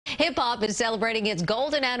Hip-hop is celebrating its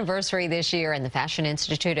golden anniversary this year, and the Fashion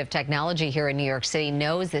Institute of Technology here in New York City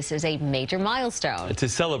knows this is a major milestone. To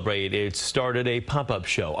celebrate, it started a pop-up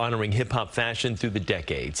show honoring hip-hop fashion through the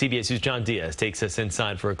decade. CBS News' John Diaz takes us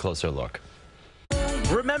inside for a closer look.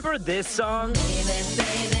 Remember this song?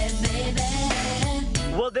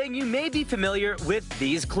 Well, then you may be familiar with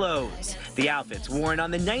these clothes. The outfits worn on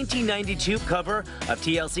the 1992 cover of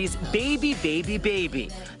TLC's Baby, Baby, Baby.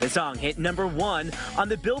 The song hit #1 on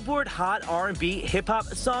the Billboard Hot R&B Hip Hop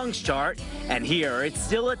Songs chart, and here it's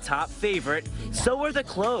still a top favorite. So are the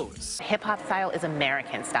clothes. Hip hop style is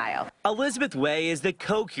American style. Elizabeth Way is the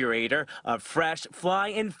co-curator of Fresh, Fly,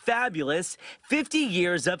 and Fabulous 50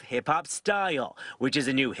 Years of Hip Hop Style, which is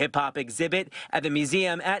a new hip hop exhibit at the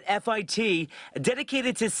museum at FIT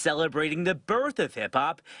dedicated to celebrating the birth of hip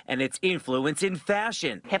hop and its influence in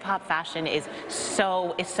fashion. Hip hop fashion is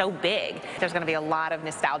so big. There's going to be a lot of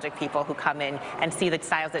nostalgic people who come in and see the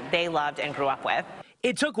styles that they loved and grew up with.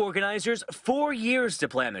 It took organizers 4 years to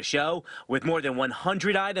plan the show. With more than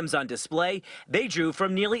 100 items on display, they drew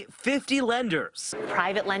from nearly 50 lenders.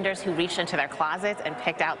 Private lenders who reached into their closets and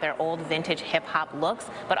picked out their old vintage hip-hop looks,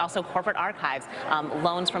 but also corporate archives,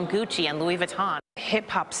 loans from Gucci and Louis Vuitton.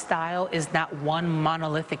 Hip-hop style is not one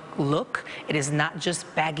monolithic look. It is not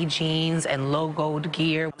just baggy jeans and logoed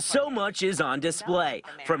gear. So much is on display,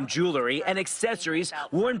 from jewelry and accessories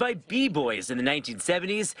worn by b-boys in the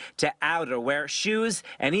 1970s to outerwear, shoes,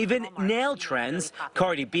 and even nail trends.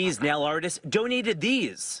 Cardi B's nail artist donated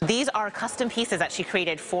these. These are custom pieces that she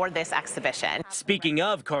created for this exhibition. Speaking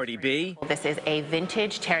of Cardi B, this is a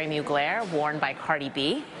vintage Terry Mugler worn by Cardi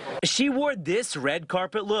B. She wore this red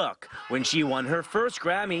carpet look when she won her first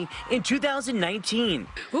Grammy in 2019.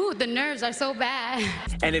 Ooh, the nerves are so bad.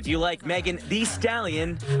 And if you like Megan Thee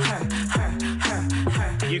Stallion,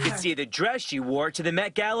 you could see the dress she wore to the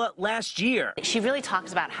Met Gala last year. She really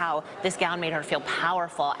talks about how this gown made her feel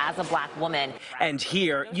powerful as a black woman. And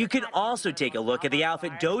here, you can also take a look at the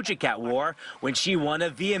outfit Doja Cat wore when she won a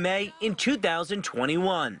VMA in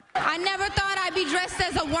 2021. I never thought I'd be dressed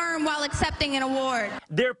as a worm while accepting an award.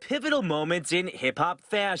 They're pivotal moments in hip-hop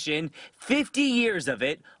fashion, 50 years of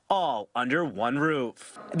it, all under one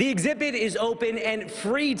roof. The exhibit is open and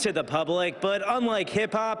free to the public, but unlike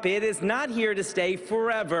hip-hop, it is not here to stay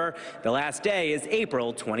forever. The last day is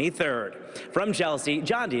April 23rd. From Chelsea,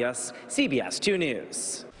 John Diaz, CBS 2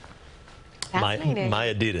 News. My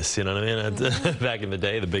Adidas, you know what I mean? Back in the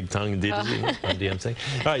day, the big tongue Adidas, DMC.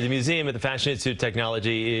 All right, the museum at the Fashion Institute of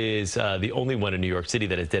Technology is the only one in New York City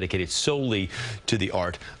that is dedicated solely to the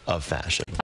art of fashion.